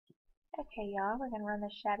Okay, y'all, we're going to run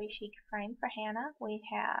the Shabby Chic frame for Hannah. We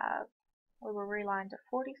were relined to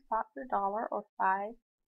 40 spots at $1 or 5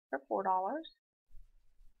 for $4.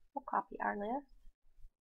 We'll copy our list.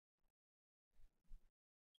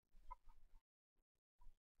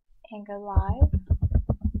 And go live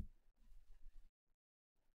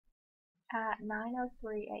at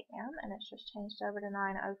 9:03 a.m. and it's just changed over to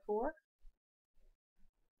 9:04.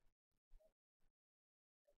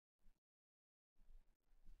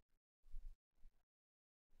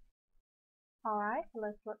 Alright, the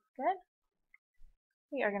list looks good.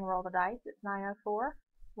 We are going to roll the dice. It's 9:04.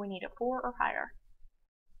 We need a 4 or higher.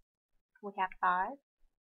 We have 5.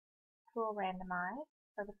 So we'll randomize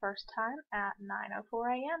for the first time at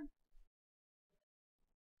 9:04 a.m.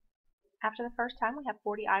 After the first time, we have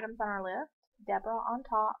 40 items on our list. Deborah on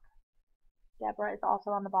top. Deborah is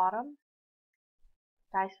also on the bottom.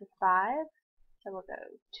 Dice is 5. So we'll go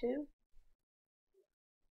 2,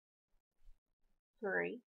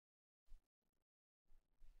 3,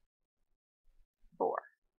 4.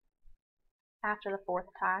 After the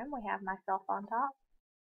 4th time, we have myself on top.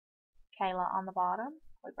 Kayla on the bottom.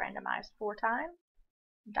 We've randomized 4 times.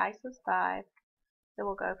 Dice was 5. So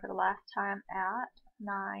we'll go for the last time at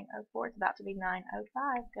 9:04. It's about to be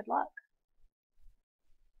 9:05. Good luck.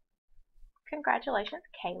 Congratulations,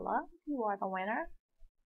 Kayla. You are the winner.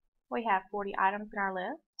 We have 40 items in our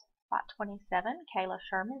list. Spot 27, Kayla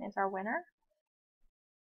Sherman is our winner.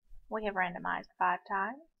 We have randomized 5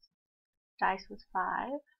 times. Dice was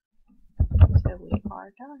 5. So we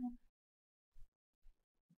are done.